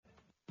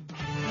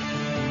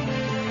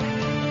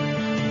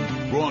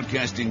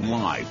Broadcasting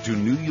live to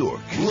New York,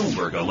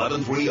 Bloomberg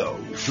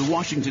 1130. To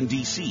Washington,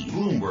 D.C.,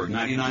 Bloomberg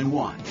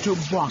 99.1. To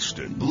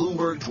Boston,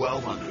 Bloomberg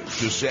 1200.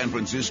 To San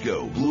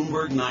Francisco,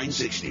 Bloomberg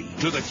 960.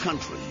 To the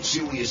country,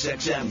 Sirius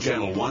XM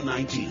Channel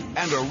 119.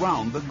 And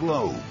around the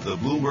globe, the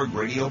Bloomberg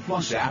Radio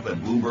Plus app at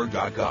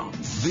Bloomberg.com.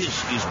 This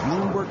is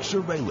Bloomberg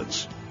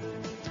Surveillance.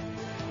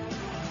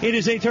 It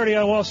is 8:30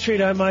 on Wall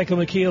Street. I'm Michael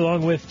McKee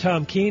along with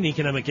Tom Keene.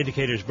 Economic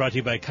Indicators brought to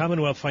you by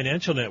Commonwealth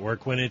Financial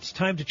Network. When it's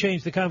time to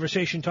change the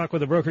conversation, talk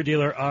with a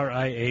broker-dealer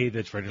RIA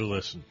that's ready to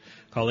listen.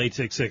 Call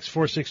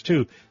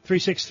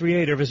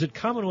 866-462-3638 or visit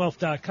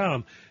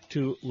Commonwealth.com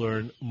to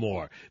learn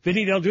more.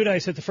 Vinny Del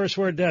Giudice at the First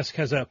Word Desk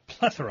has a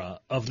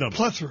plethora of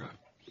numbers.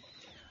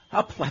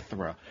 A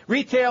plethora.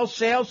 Retail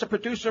sales, the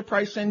producer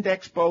price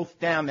index, both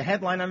down. The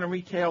headline on the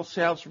retail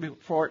sales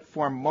report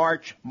for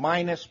March,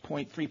 minus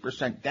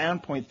 0.3%,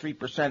 down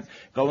 0.3%.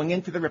 Going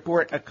into the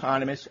report,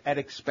 economists had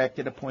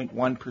expected a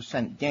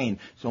 0.1% gain,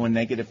 so a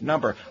negative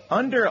number.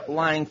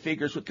 Underlying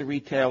figures with the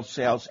retail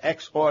sales,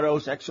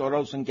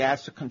 ex-autos and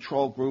gas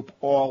control group,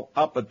 all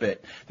up a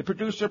bit. The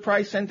producer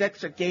price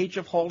index, a gauge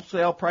of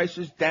wholesale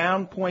prices,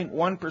 down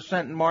 0.1%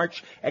 in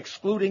March,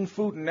 excluding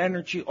food and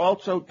energy,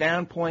 also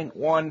down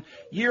 0.1%.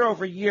 Year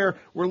over year,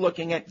 we're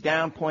looking at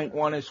down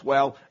 0.1 as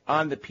well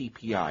on the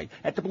PPI.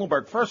 At the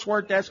Bloomberg First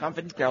Word Desk, I'm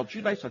Vinny Del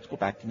Giudice. Let's go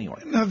back to New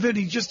York. Now,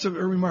 Vinny, just a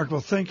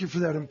remarkable. Thank you for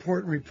that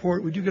important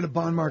report. We do get a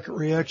bond market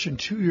reaction.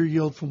 2-year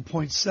yield from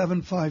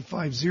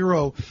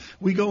 0.7550.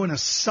 We go in a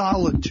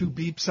solid 2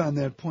 beeps on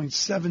that,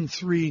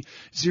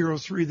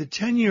 0.7303. The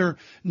 10-year,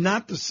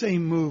 not the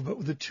same move, but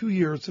with the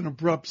 2-year, it's an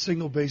abrupt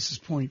single basis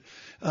point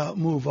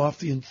move off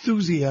the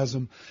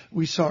enthusiasm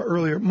we saw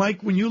earlier.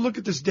 Mike, when you look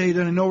at this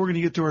data, and I know we're going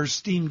to get to our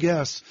esteemed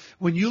guests,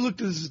 when you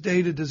look at this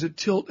data, does it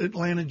tilt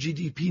Atlanta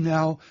GDP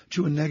now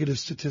to a negative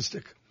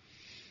statistic?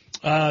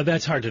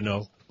 That's hard to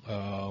know.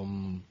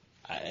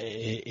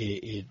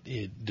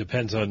 It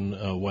depends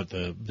on what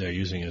they're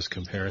using as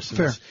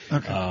comparisons. Fair.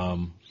 Okay.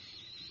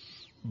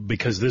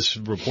 Because this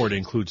report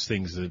includes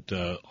things that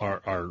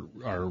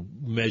are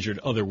measured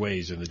other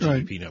ways in the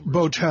GDP numbers.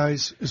 Bow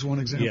ties is one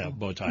example. Yeah,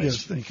 bow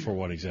ties for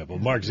one example.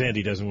 Mark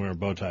Zandi doesn't wear a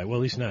bow tie.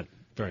 Well, he's not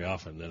very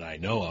often that I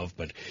know of,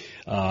 but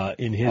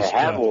in his... I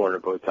have worn a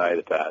bow tie in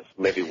the past,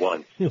 maybe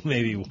once.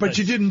 Maybe once. But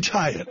you didn't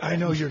tie it. I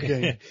know your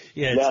game.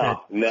 Yeah,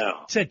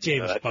 no. It's that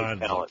James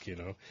Bond look, you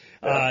know.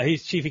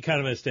 He's chief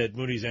economist at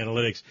Moody's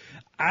Analytics.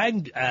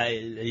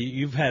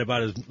 You've had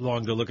about as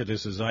long to look at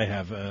this as I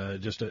have,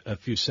 just a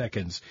few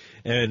seconds.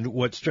 And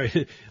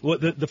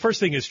the first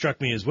thing that struck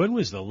me is, when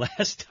was the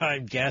last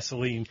time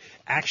gasoline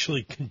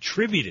actually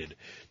contributed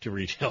to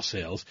retail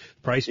sales?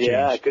 Price change.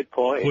 Yeah, good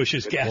point.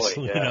 Pushes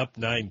gasoline up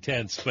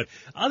 9/10. But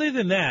other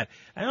than that,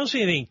 I don't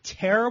see anything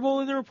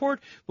terrible in the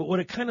report. But what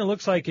it kind of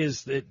looks like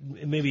is that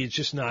maybe it's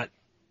just not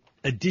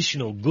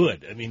additional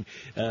good. I mean,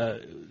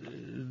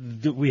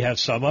 we have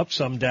some up,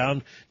 some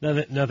down,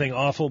 nothing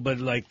awful, but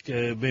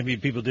maybe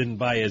people didn't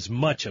buy as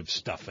much of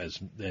stuff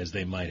as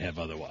they might have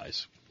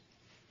otherwise.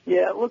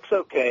 Yeah, it looks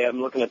okay.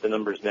 I'm looking at the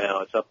numbers now.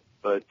 It's up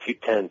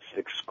 0.2,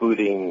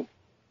 excluding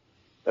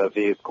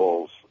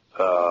vehicles,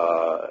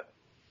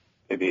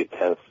 maybe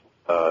 1/10,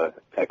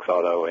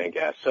 ex-auto and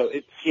gas. So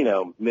it's,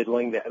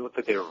 middling. It looks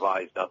like they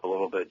revised up a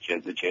little bit,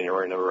 the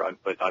January number,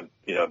 but I'm,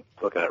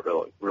 looking at it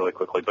really, really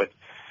quickly. But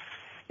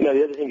the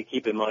other thing to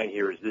keep in mind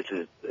here is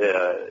it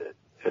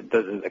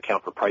doesn't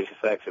account for price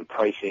effects, and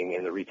pricing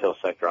in the retail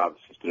sector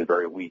obviously has been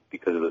very weak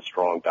because of the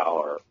strong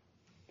dollar.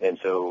 And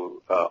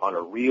so on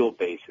a real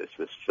basis,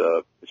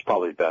 it's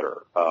probably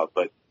better.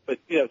 But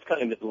it's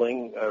kind of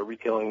middling.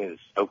 Retailing is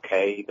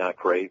okay, not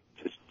great,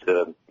 just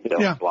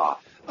blah.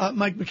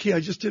 Mike McKee, I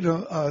just did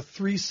a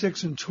 3,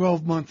 6, and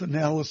 12-month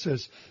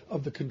analysis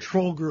of the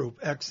control group,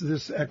 X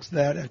this, X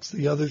that, X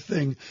the other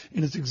thing,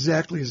 and it's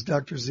exactly as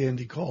Dr.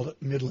 Zandi called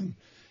it, middling.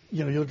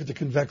 You look at the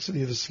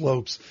convexity of the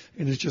slopes,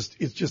 and it's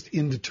just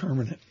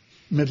indeterminate.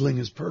 Middling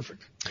is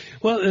perfect.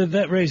 Well,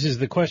 that raises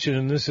the question,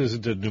 and this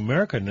is the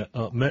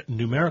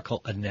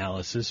numerical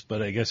analysis,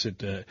 but I guess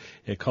it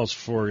calls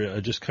for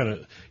just kind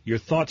of your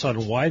thoughts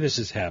on why this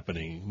is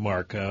happening,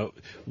 Mark.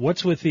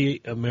 What's with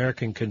the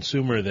American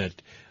consumer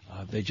that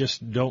they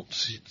just don't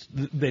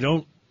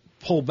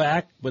pull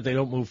back, but they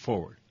don't move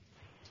forward?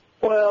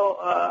 Well,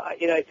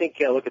 I think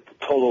look at the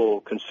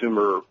total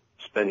consumer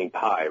spending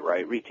pie,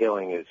 right?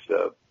 Retailing is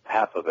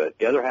half of it.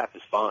 The other half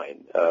is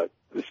fine. The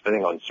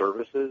spending on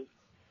services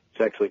is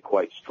actually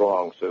quite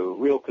strong. So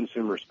real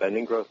consumer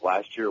spending growth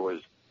last year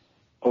was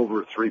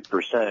over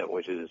 3%,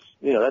 which is,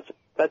 that's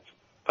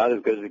about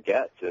as good as it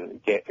gets, and you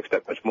can't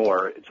expect much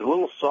more. It's a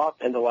little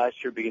soft end of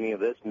last year, beginning of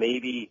this.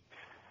 Maybe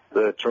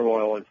the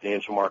turmoil in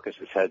financial markets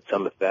has had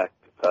some effect.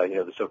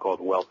 The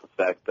so-called wealth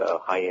effect,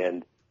 high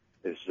end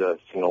is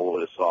seeing a little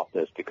bit of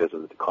softness because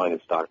of the decline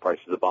in stock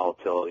prices, the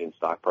volatility in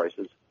stock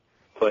prices.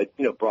 But,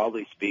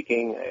 broadly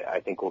speaking, I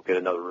think we'll get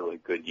another really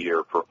good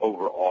year for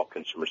overall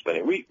consumer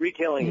spending.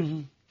 Retailing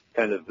is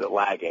kind of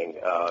lagging,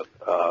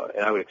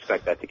 and I would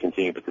expect that to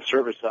continue. But the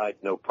service side,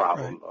 no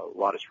problem. Right. A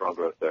lot of strong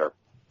growth there.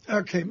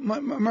 Okay,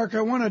 Mark,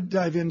 I want to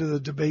dive into the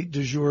debate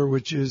du jour,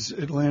 which is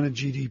Atlanta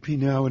GDP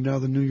now and now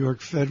the New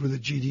York Fed with a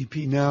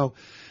GDP now.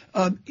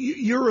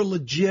 You're a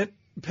legit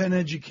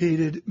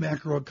Penn-educated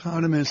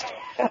macroeconomist.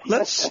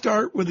 Let's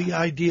start with the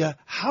idea,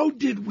 how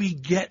did we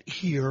get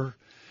here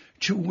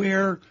to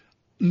where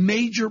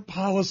major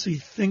policy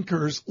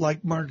thinkers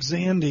like Mark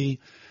Zandi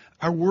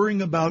are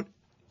worrying about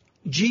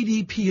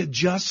GDP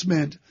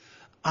adjustment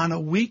on a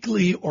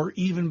weekly or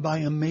even by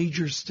a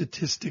major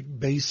statistic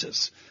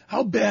basis?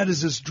 How bad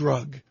is this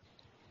drug?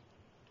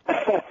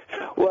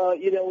 Well,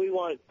 we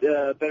want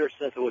a better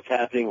sense of what's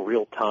happening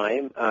real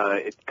time.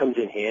 It comes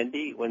in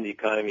handy when the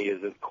economy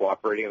isn't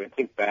cooperating. I mean,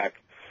 think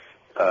back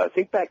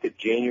to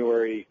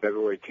January,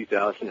 February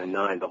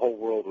 2009. The whole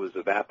world was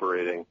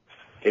evaporating,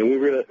 and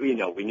we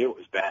knew it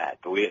was bad,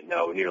 but we didn't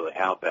know nearly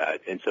how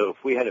bad. And so,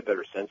 if we had a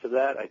better sense of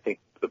that, I think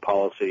the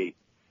policy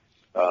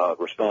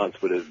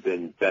response would have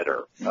been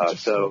better.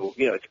 So,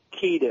 it's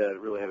key to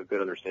really have a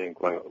good understanding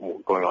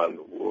what's going on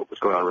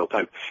in real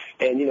time.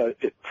 And,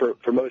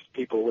 for most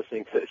people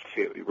listening to this,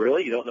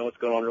 really, you don't know what's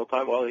going on in real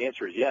time? Well, the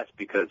answer is yes,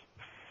 because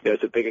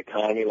it's a big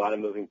economy, a lot of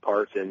moving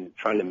parts, and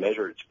trying to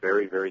measure it's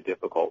very, very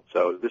difficult.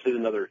 So this is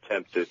another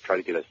attempt to try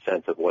to get a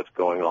sense of what's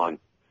going on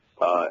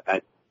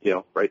right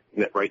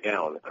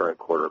now in the current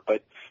quarter.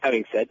 But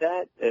having said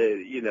that,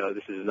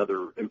 this is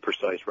another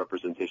imprecise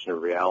representation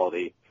of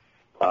reality.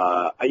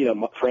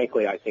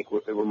 Frankly, I think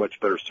we're much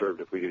better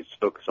served if we just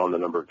focus on the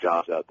number of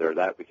jobs out there.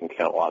 That we can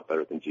count a lot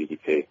better than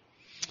GDP.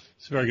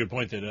 It's a very good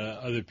point that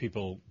other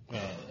people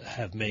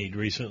have made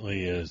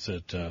recently, is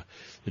that the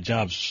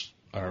jobs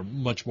are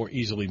much more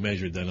easily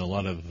measured than a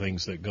lot of the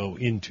things that go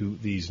into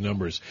these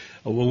numbers.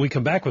 When we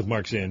come back with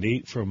Mark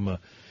Zandi from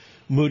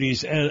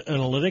Moody's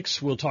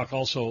Analytics, we'll talk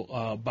also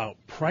about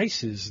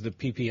prices. The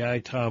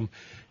PPI, Tom,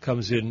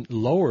 comes in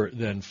lower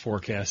than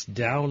forecast,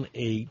 down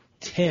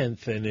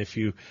 1/10, and if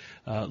you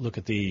look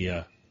at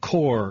the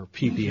core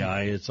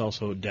PPI, it's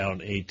also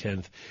down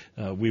 1/10.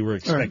 We were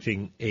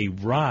expecting a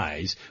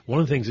rise.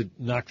 One of the things that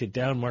knocked it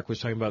down, Mark was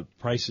talking about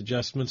price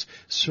adjustments,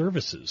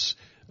 services,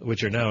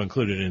 which are now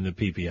included in the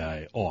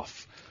PPI,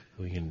 off.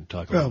 We can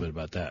talk a little bit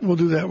about that. We'll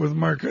do that with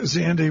Mark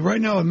Zandi. Right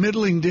now, a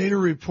middling data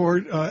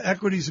report,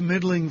 equities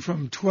middling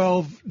from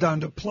 12 down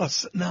to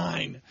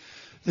 +9.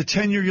 The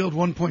 10-year yield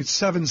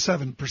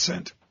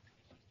 1.77%.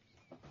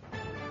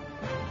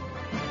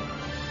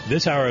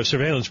 This hour of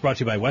surveillance brought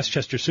to you by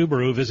Westchester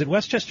Subaru. Visit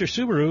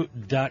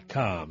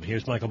westchestersubaru.com.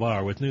 Here's Michael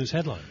Barr with news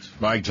headlines.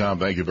 Mike, Tom,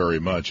 thank you very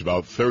much.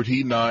 About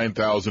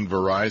 39,000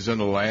 Verizon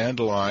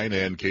landline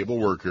and cable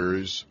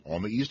workers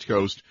on the East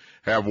Coast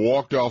have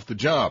walked off the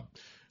job.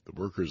 The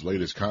workers'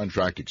 latest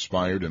contract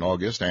expired in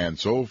August, and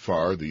so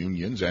far the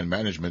unions and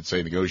management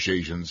say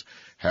negotiations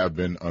have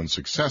been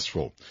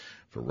unsuccessful.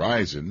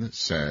 Verizon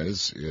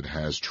says it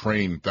has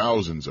trained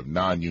thousands of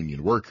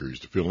non-union workers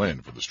to fill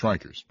in for the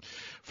strikers.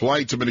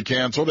 Flights have been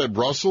canceled at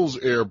Brussels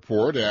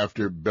Airport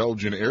after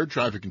Belgian air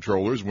traffic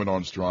controllers went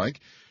on strike.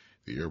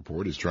 The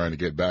airport is trying to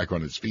get back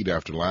on its feet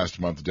after last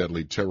month's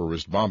deadly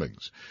terrorist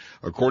bombings.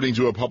 According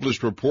to a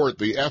published report,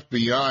 the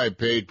FBI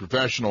paid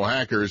professional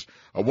hackers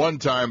a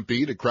one-time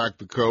fee to crack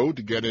the code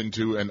to get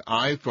into an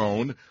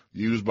iPhone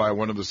used by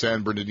one of the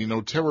San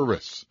Bernardino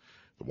terrorists.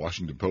 The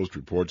Washington Post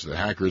reports the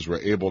hackers were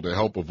able to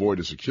help avoid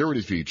a security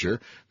feature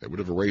that would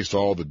have erased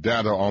all the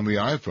data on the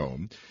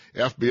iPhone.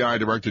 FBI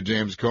Director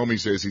James Comey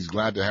says he's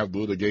glad to have the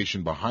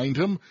litigation behind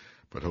him,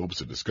 but hopes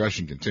the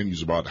discussion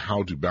continues about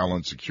how to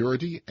balance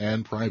security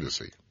and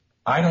privacy.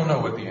 I don't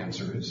know what the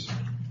answer is,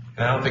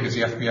 and I don't think it's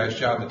the FBI's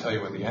job to tell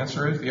you what the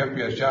answer is. The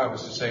FBI's job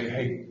is to say,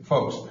 hey,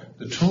 folks,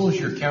 the tools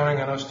you're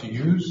counting on us to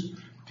use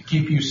to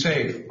keep you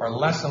safe are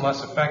less and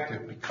less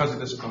effective because of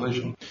this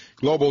collision.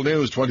 Global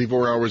news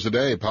 24 hours a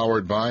day,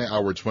 powered by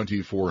our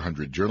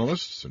 2,400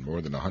 journalists and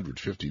more than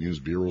 150 news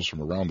bureaus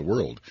from around the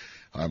world.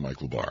 I'm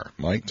Michael Barr.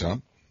 Mike,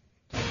 Tom?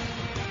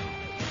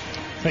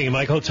 Thank you,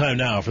 Michael. Time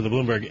now for the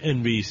Bloomberg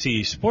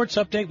NBC Sports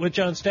Update with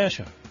John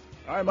Stashow.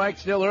 All right, Mike,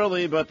 still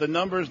early, but the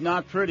number's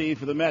not pretty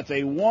for the Mets.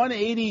 A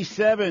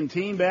 187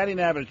 team batting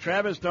average.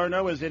 Travis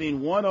d'Arnaud is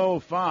hitting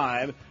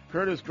 105.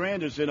 Curtis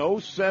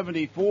Granderson,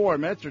 074.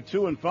 Mets are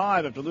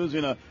 2-5 after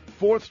losing a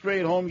fourth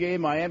straight home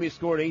game. Miami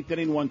scored 8th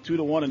inning, won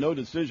 2-1, and no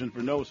decision for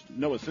Noah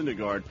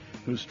Syndergaard,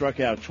 who struck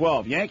out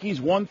 12. Yankees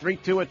won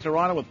 3-2 at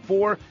Toronto with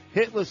 4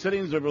 hitless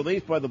innings of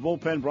relief by the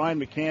bullpen. Brian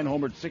McCann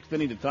homered 6th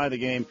inning to tie the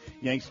game.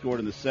 Yanks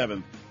scored in the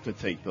 7th to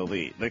take the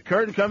lead. The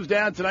curtain comes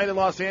down tonight in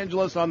Los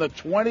Angeles on the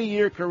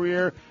 20-year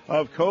career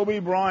of Kobe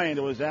Bryant,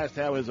 who was asked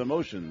how his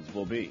emotions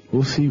will be.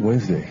 We'll see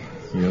Wednesday.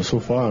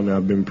 So far,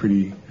 I've been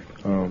pretty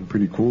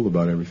cool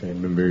about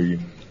everything. Been very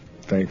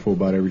thankful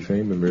about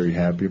everything. Been very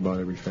happy about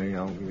everything.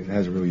 It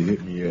hasn't really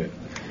hit me yet.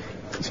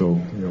 So,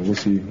 we'll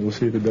see. We'll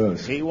see if it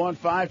does. He won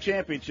 5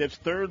 championships,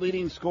 third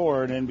leading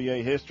scorer in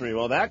NBA history.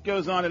 Well, that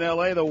goes on in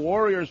L.A. The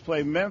Warriors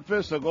play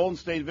Memphis, a Golden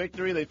State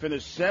victory. They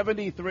finished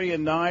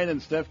 73-9,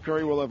 and Steph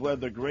Curry will have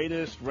led the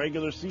greatest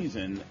regular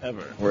season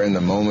ever. We're in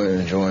the moment,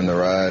 enjoying the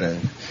ride,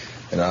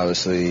 and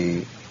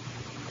obviously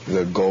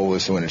the goal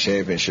is to win a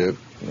championship.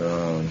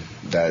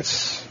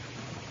 That's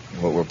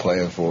what we're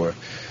playing for.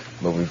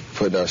 we've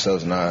put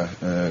ourselves in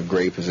a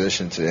great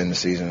position to end the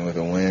season with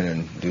a win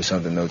and do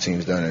something no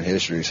team's done in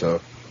history.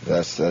 So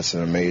that's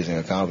an amazing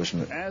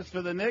accomplishment. As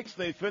for the Knicks,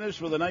 they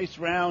finished with a nice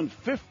round,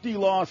 50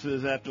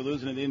 losses after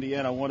losing at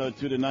Indiana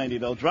 102-90.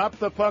 They'll drop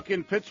the puck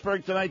in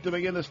Pittsburgh tonight to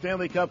begin the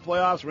Stanley Cup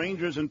playoffs.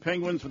 Rangers and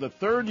Penguins for the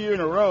third year in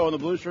a row, and the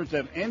Blue Shirts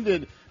have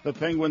ended the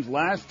Penguins'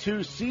 last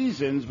 2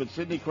 seasons, but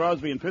Sidney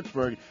Crosby and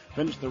Pittsburgh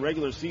finished the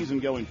regular season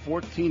going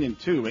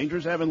 14-2.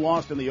 Rangers haven't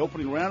lost in the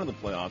opening round of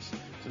the playoffs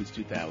since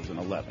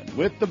 2011.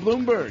 With the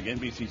Bloomberg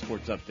NBC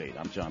Sports Update,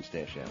 I'm John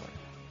Stashower.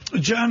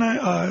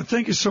 John,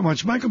 thank you so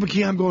much. Michael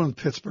McKee, I'm going with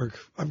Pittsburgh.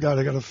 I got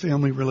a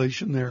family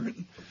relation there,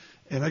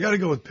 and I got to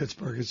go with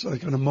Pittsburgh. It's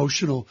like an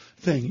emotional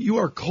thing. You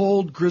are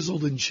cold,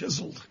 grizzled, and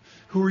chiseled.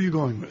 Who are you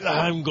going with?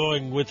 I'm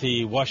going with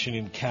the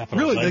Washington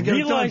Capitals. Really? I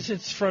realize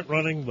it's front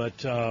running, but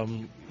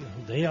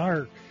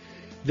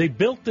they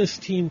built this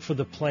team for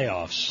the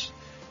playoffs,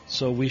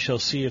 so we shall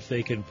see if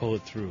they can pull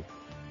it through.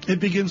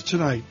 It begins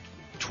tonight,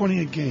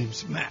 28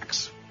 games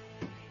max.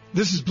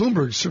 This is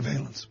Bloomberg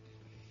Surveillance.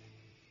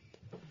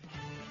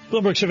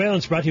 Bloomberg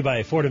Surveillance brought to you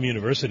by Fordham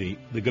University,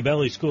 the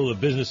Gabelli School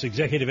of Business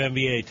Executive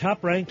MBA,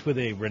 top-ranked with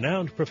a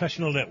renowned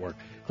professional network.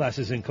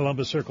 Classes in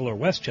Columbus Circle or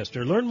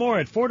Westchester. Learn more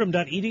at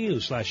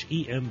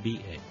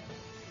fordham.edu/EMBA.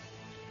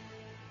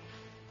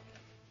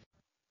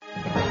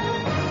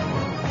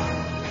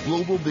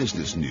 Global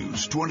business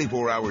news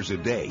 24 hours a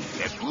day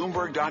at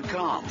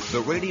Bloomberg.com,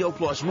 the Radio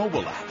Plus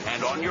mobile app,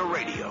 and on your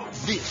radio.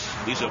 This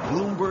is a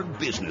Bloomberg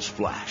Business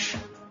Flash.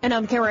 And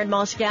I'm Karen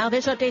Moscow.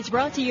 This update's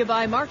brought to you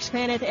by Marks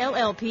Paneth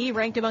LLP,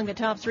 ranked among the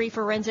top 3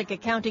 forensic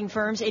accounting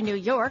firms in New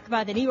York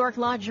by the New York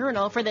Law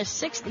Journal for the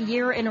 6th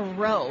year in a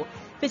row.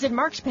 Visit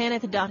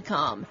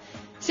markspaneth.com.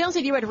 Sales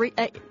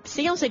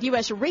at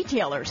U.S.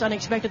 retailers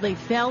unexpectedly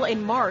fell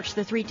in March.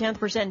 The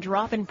 0.3%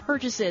 drop in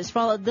purchases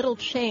followed little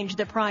change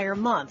the prior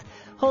month.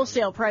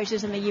 Wholesale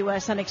prices in the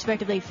U.S.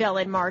 unexpectedly fell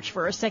in March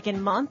for a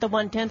second month. The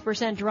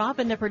 0.1% drop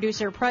in the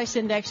Producer Price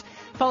Index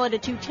followed a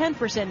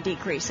 0.2%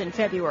 decrease in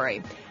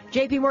February.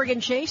 J.P.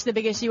 Morgan Chase, the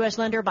biggest U.S.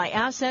 lender by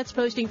assets,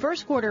 posting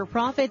first quarter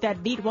profit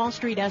that beat Wall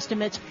Street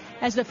estimates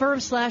as the firm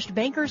slashed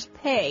bankers'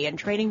 pay and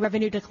trading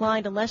revenue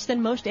declined less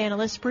than most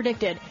analysts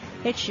predicted.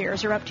 Its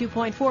shares are up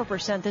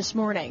 2.4% this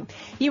morning.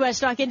 U.S.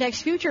 stock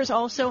index futures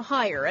also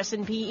higher.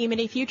 S&P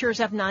E-mini futures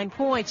up 9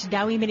 points.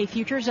 Dow E-mini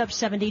futures up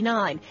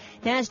 79.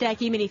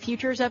 NASDAQ E-mini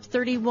futures up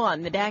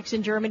 31. The DAX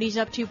in Germany's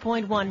up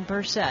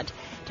 2.1%.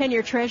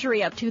 10-year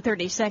Treasury up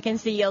 2/30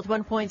 seconds. The yield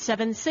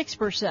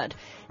 1.76%.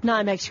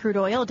 NYMEX crude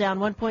oil down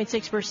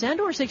 1.6%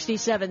 or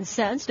 67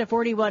 cents to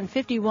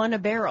 $41.51 a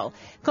barrel.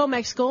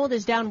 COMEX gold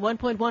is down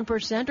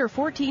 1.1% or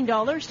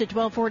 $14 to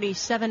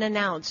 $12.47 an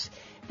ounce.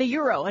 The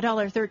euro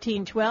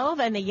 $1.1312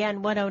 and the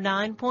yen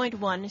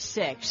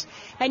 109.16.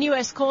 And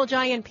U.S. coal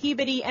giant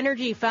Peabody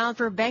Energy filed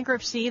for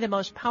bankruptcy, the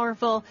most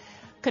powerful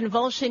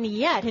convulsion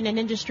yet in an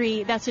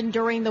industry that's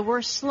enduring the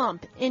worst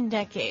slump in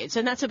decades.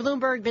 And that's a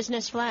Bloomberg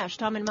Business Flash.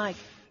 Tom and Mike.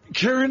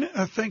 Karen,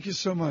 thank you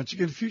so much.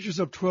 Again, futures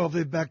up 12.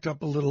 They backed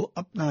up a little,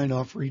 up 9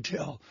 off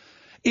retail.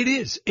 It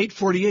is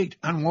 8:48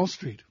 on Wall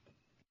Street.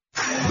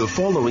 The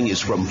following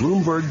is from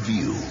Bloomberg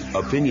View.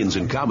 Opinions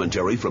and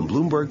commentary from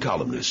Bloomberg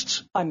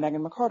columnists. I'm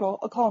Megan McArdle,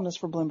 a columnist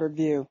for Bloomberg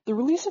View. The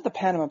release of the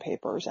Panama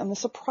Papers and the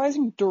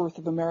surprising dearth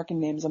of American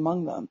names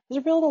among them has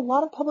revealed a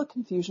lot of public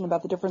confusion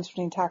about the difference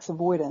between tax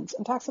avoidance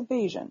and tax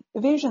evasion.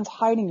 Evasion's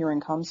hiding your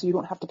income so you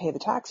don't have to pay the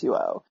tax you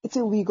owe. It's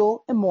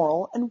illegal,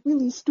 immoral, and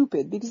really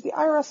stupid because the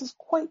IRS is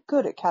quite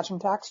good at catching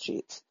tax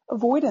cheats.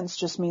 Avoidance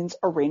just means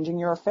arranging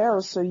your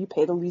affairs so you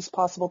pay the least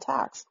possible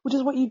tax, which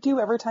is what you do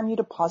every time you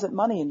deposit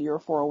money into your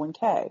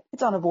 401k.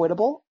 It's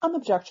unavoidable,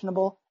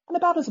 unobjectionable, and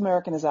about as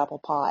American as apple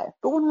pie.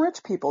 But when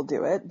rich people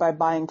do it, by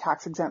buying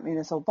tax-exempt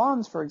municipal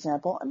bonds, for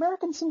example,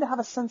 Americans seem to have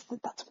a sense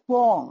that that's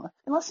wrong.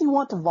 Unless you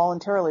want to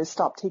voluntarily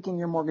stop taking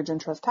your mortgage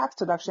interest tax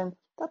deduction,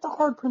 that's a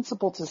hard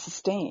principle to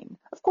sustain.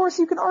 Of course,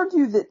 you can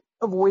argue that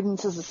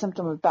avoidance is a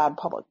symptom of bad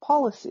public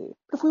policy.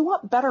 But if we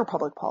want better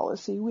public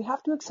policy, we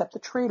have to accept the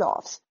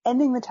trade-offs.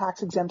 Ending the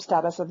tax-exempt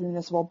status of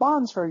municipal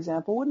bonds, for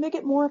example, would make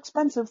it more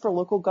expensive for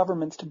local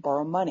governments to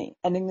borrow money.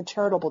 Ending the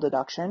charitable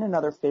deduction,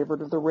 another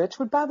favorite of the rich,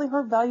 would badly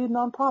hurt valued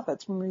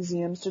nonprofits from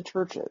museums to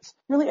churches.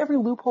 Nearly every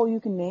loophole you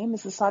can name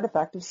is the side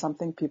effect of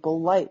something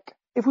people like.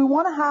 If we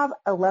want to have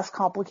a less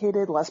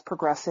complicated, less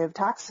progressive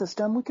tax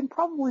system, we can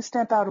probably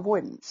stamp out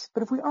avoidance.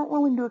 But if we aren't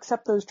willing to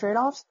accept those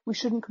trade-offs, we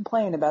shouldn't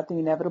complain about the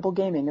inevitable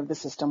gaming of the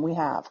system we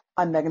have.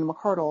 I'm Megan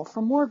McArdle.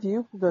 For more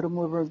View, go to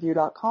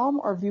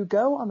BloombergView.com or View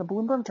Go on the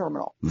Bloomberg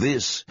terminal.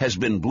 This has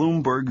been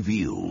Bloomberg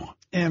View.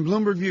 And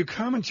Bloomberg View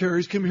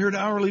commentaries can be heard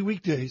hourly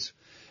weekdays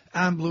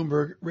on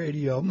Bloomberg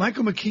Radio.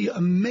 Michael McKee, a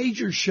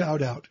major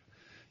shout-out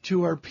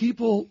to our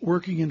people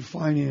working in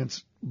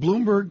finance.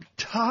 Bloomberg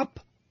Top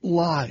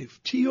Live,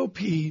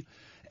 TOPLIVE,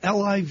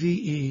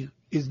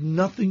 is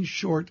nothing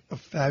short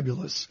of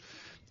fabulous.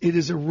 It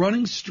is a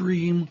running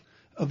stream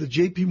of the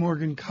J.P.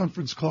 Morgan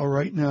conference call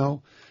right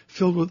now,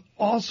 filled with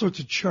all sorts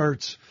of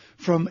charts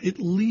from at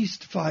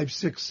least 5,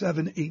 6,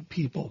 7, 8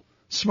 people,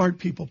 smart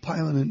people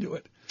piling into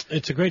it.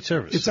 It's a great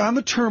service. It's on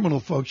the terminal,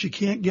 folks. You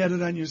can't get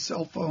it on your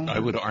cell phone. I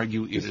would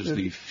argue it is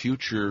the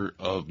future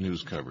of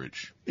news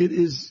coverage. It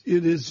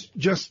is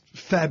just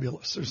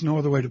fabulous. There's no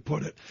other way to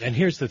put it. And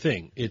here's the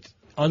thing. It's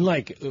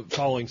unlike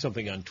following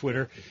something on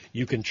Twitter,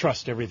 you can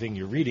trust everything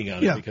you're reading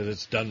on it because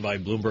it's done by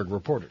Bloomberg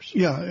reporters.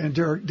 Yeah, and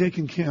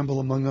Dakin Campbell,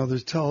 among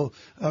others, tell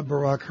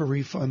Barak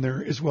Harif on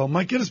there as well.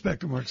 Mike, get us back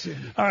to Mark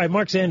Zandi. All right,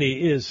 Mark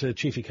Zandi is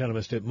chief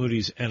economist at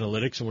Moody's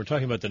Analytics, and we're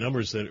talking about the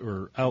numbers that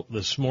were out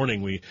this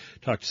morning. We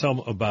talked some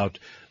about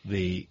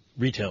the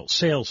retail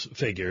sales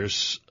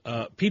figures.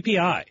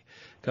 PPI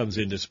comes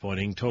in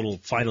disappointing. Total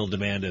final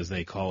demand, as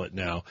they call it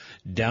now,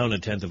 down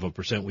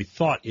 0.1%. We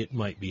thought it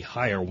might be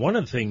higher. One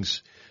of the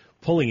things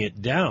pulling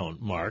it down,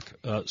 Mark,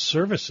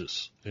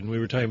 services. And we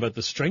were talking about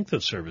the strength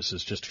of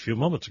services just a few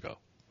moments ago.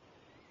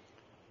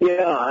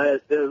 Yeah,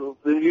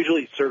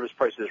 usually service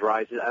prices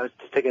rise. I was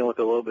just taking a look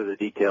at a little bit of the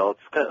detail.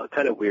 It's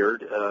kind of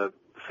weird.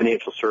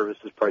 Financial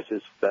services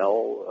prices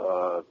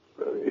fell.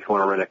 If you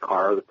want to rent a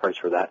car, the price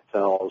for that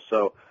fell.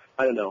 So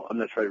I don't know. I'm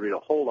not trying to read a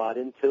whole lot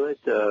into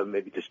it.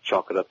 Maybe just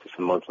chalk it up to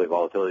some monthly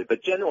volatility.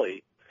 But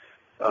generally,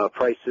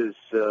 prices,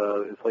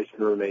 inflation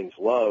remains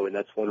low, and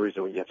that's one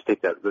reason you have to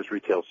take those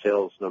retail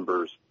sales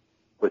numbers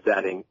with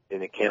that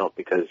in account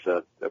because,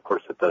 of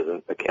course, it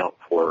doesn't account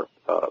for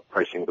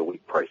pricing, the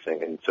weak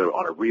pricing. And so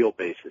on a real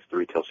basis, the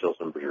retail sales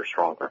numbers are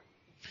stronger.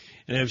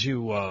 And as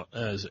you,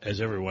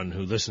 as everyone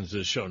who listens to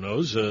the show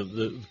knows,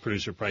 the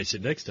producer price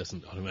index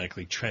doesn't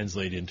automatically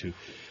translate into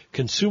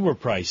consumer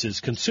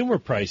prices. Consumer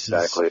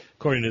prices,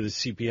 according to the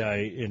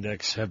CPI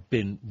index, have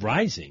been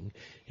rising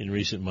in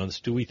recent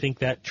months. Do we think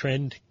that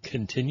trend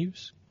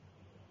continues?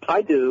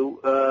 I do.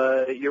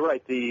 You're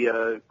right.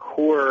 The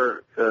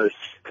core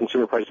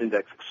consumer price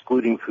index,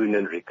 excluding food and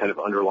energy, kind of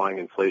underlying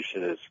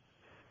inflation is,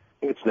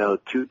 I think it's now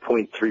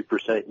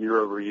 2.3% year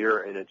over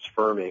year, and it's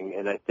firming.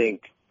 And I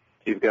think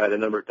you've got a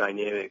number of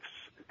dynamics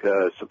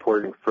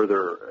supporting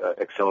further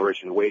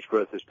acceleration. Wage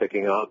growth is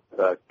picking up,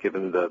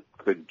 given the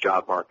good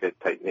job market,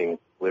 tightening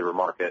labor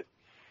market.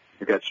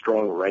 You've got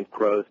strong rent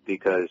growth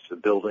because the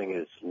building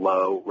is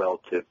low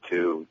relative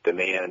to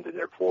demand, and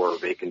therefore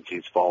vacancy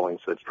is falling,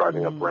 so it's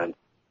driving up rent.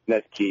 And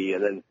that's key.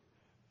 And then,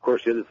 of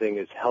course, the other thing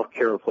is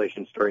healthcare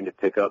inflation starting to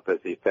pick up as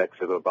the effects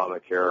of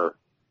Obamacare,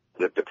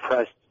 the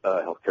depressed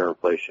healthcare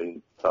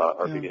inflation,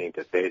 are beginning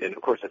to fade. And,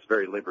 of course, that's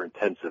very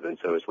labor-intensive, and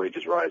so as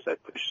wages rise,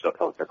 that pushes up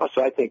healthcare costs.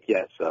 So I think,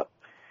 yes,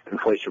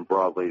 inflation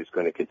broadly is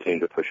going to continue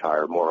to push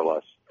higher, more or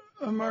less.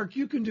 Mark,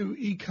 you can do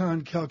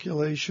econ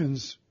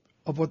calculations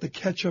of what the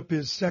catch-up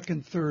is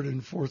second, third,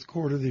 and fourth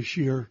quarter this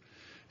year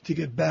to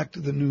get back to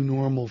the new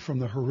normal from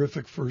the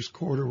horrific first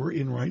quarter we're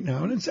in right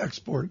now. And it's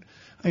export.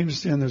 I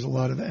understand there's a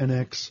lot of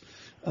NX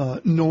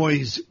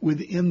noise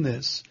within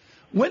this.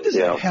 When does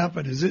that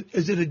happen? Is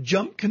it a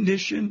jump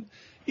condition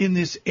in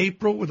this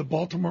April with the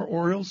Baltimore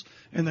Orioles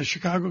and the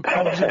Chicago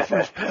Cubs in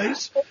first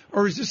place?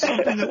 Or is this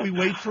something that we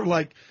wait for,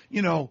 like,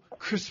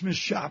 Christmas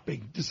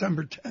shopping,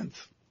 December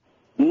 10th?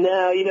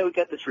 No, we've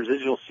got this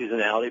residual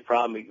seasonality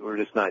problem. We're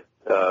just not,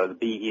 the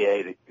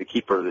BEA, the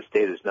keeper of the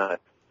state, is not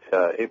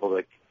able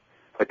to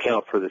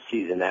account for the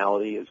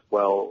seasonality as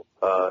well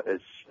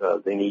as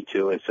they need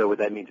to. And so what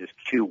that means is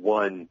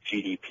Q1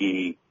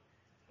 GDP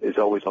is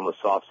always on the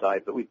soft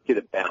side, but we get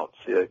a bounce.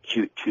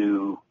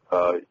 Q2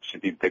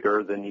 should be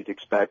bigger than you'd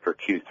expect, or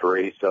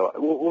Q3. So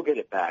we'll get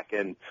it back,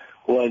 and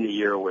we'll end the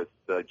year with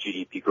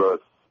GDP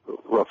growth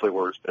roughly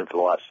where it's been for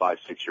the last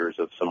 5-6 years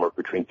of somewhere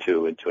between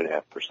 2 and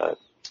 2.5%.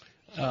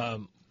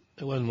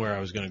 It wasn't where I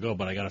was going to go,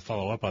 but I got to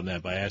follow up on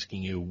that by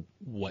asking you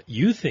what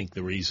you think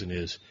the reason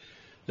is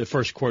the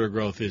first quarter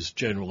growth is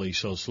generally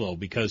so slow,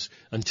 because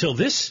until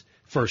this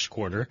first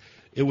quarter,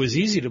 it was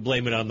easy to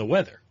blame it on the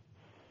weather.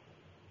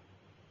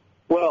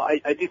 Well,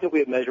 I do think we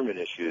have measurement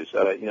issues.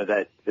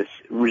 That this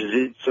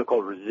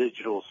so-called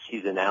residual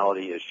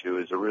seasonality issue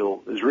is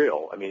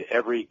real. I mean,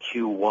 every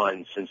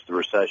Q1 since the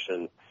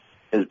recession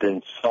has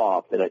been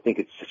soft, and I think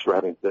it's just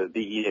the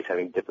BEA is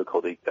having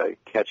difficulty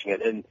catching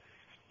it. And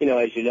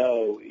as you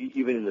know,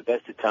 even in the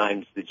best of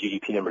times, the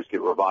GDP numbers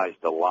get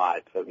revised a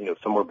lot.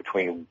 Somewhere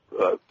between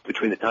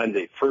the time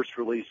they first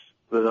release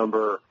the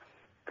number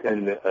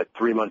and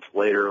 3 months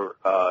later,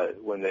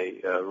 when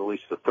they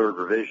release the third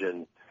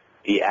revision,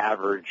 the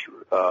average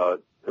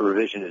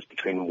revision is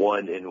between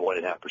 1 and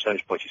 1.5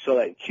 percentage points. You saw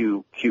that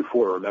in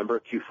Q4. Remember,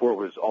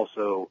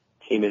 Q4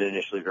 came in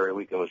initially very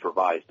weak and was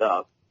revised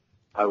up.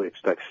 I would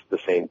expect the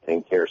same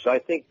thing here. So I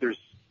think there's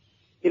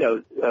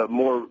a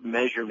more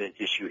measurement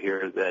issue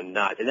here than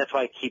not. And that's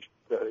why I keep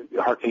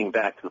hearkening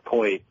back to the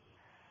point,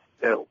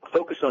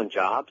 focus on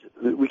jobs.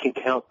 We can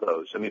count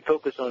those. I mean,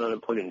 focus on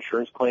unemployment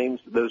insurance claims.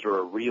 Those are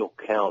a real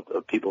count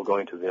of people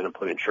going to the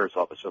unemployment insurance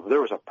office. So if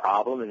there was a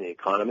problem in the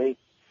economy,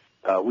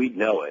 we'd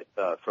know it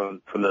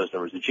from those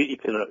numbers. The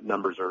GDP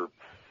numbers are,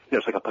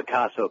 it's like a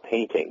Picasso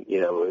painting.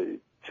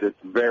 It's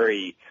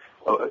very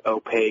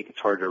opaque. It's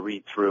hard to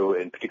read through,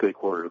 and particularly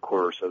quarter to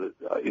quarter. So,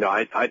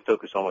 I'd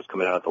focus on what's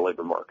coming out of the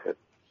labor market.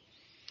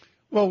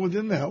 Well,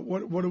 within that,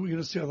 what are we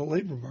going to see out of the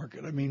labor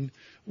market? I mean,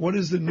 what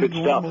is the new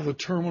normal, the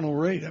terminal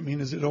rate? I mean,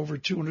 is it over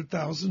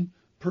 200,000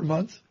 per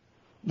month?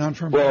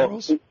 non-farm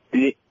payrolls?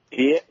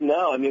 Yeah,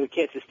 no, I mean, we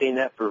can't sustain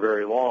that for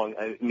very long.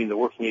 I mean, the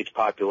working age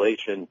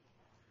population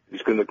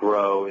is going to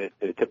grow at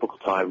a typical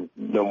time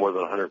no more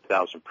than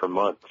 100,000 per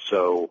month.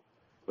 So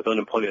with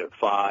unemployment at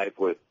 5,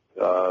 with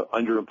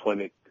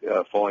underemployment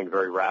falling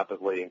very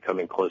rapidly and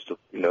coming close to,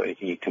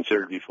 anything you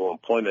consider to be full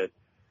employment,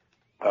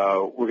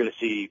 we're going to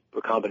see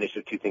a combination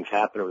of two things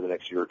happen over the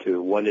next year or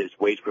two. One is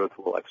wage growth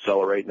will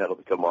accelerate, and that'll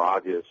become more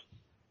obvious.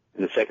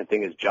 And the second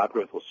thing is job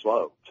growth will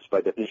slow. Just by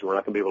definition, we're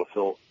not going to be able to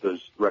fill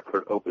those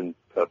record open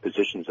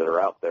positions that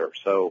are out there.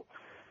 So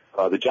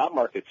the job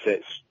market's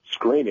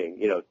screaming,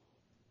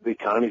 the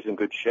economy's in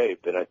good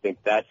shape, and I think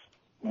that's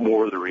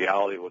more the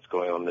reality of what's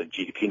going on in the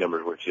GDP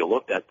numbers, where if you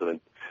looked at them and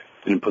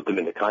didn't put them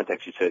into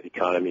context, you said the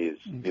economy is,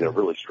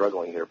 really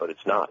struggling here, but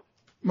it's not.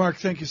 Mark,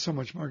 thank you so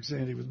much. Mark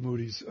Zandi with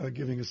Moody's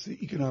giving us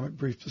the economic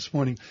brief this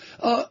morning.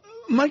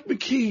 Mike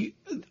McKee,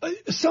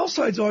 sell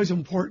side's always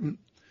important.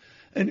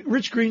 And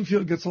Rich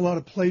Greenfield gets a lot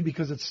of play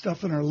because it's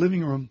stuff in our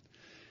living room.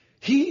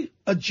 He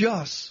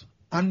adjusts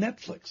on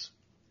Netflix.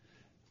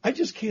 I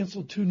just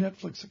canceled 2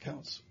 Netflix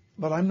accounts,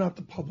 but I'm not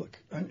the public.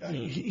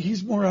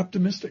 He's more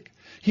optimistic.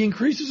 He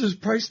increases his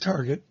price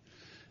target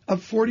up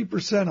 40%,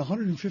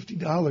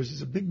 $150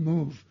 is a big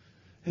move,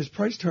 his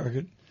price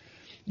target.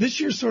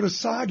 This year's sort of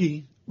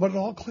soggy, but it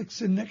all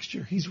clicks in next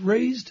year. He's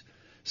raised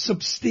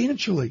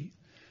substantially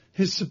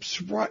his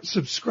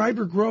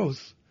subscriber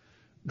growth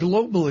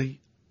globally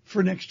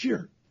for next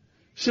year.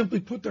 Simply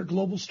put, their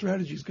global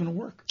strategy is going to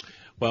work.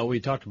 Well, we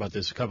talked about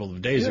this a couple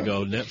of days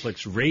ago,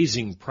 Netflix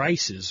raising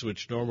prices,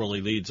 which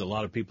normally leads a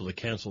lot of people to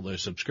cancel their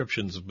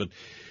subscriptions, but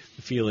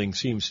the feeling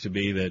seems to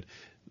be that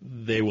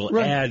they will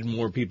add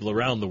more people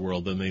around the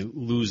world than they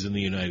lose in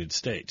the United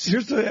States.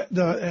 Here's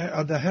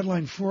the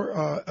headline for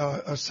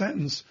a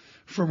sentence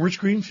from Rich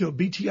Greenfield,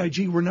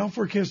 BTIG. We're now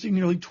forecasting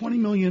nearly 20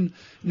 million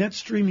net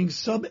streaming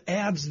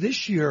sub-ads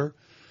this year.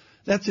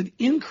 That's an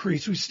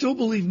increase. We still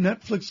believe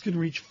Netflix can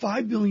reach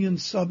 5 million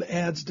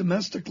sub-ads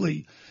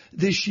domestically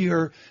this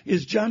year.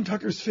 Is John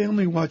Tucker's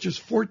family watches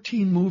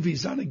 14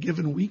 movies on a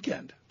given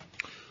weekend?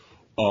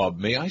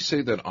 May I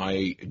say that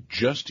I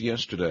just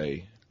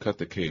yesterday cut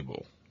the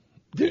cable.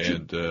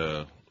 Did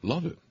you?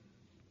 Love it.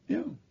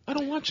 Yeah. I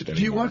don't watch it anymore.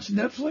 Do you watch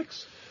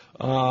Netflix?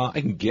 I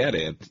can get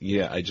it.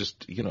 Yeah, I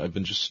just, I've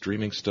been just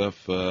streaming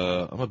stuff.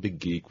 I'm a big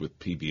geek with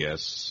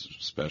PBS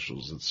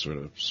specials and sort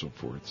of so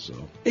forth.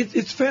 So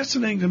it's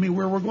fascinating to me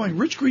where we're going.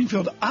 Rich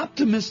Greenfield,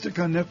 optimistic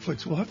on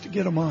Netflix. We'll have to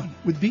get him on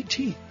with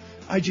BT.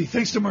 IG.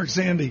 Thanks to Mark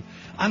Zandi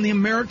on the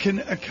American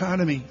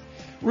economy.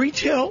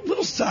 Retail,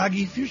 little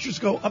soggy. Futures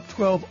go up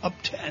 12, up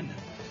 10.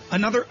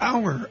 Another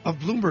hour of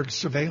Bloomberg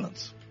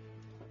Surveillance.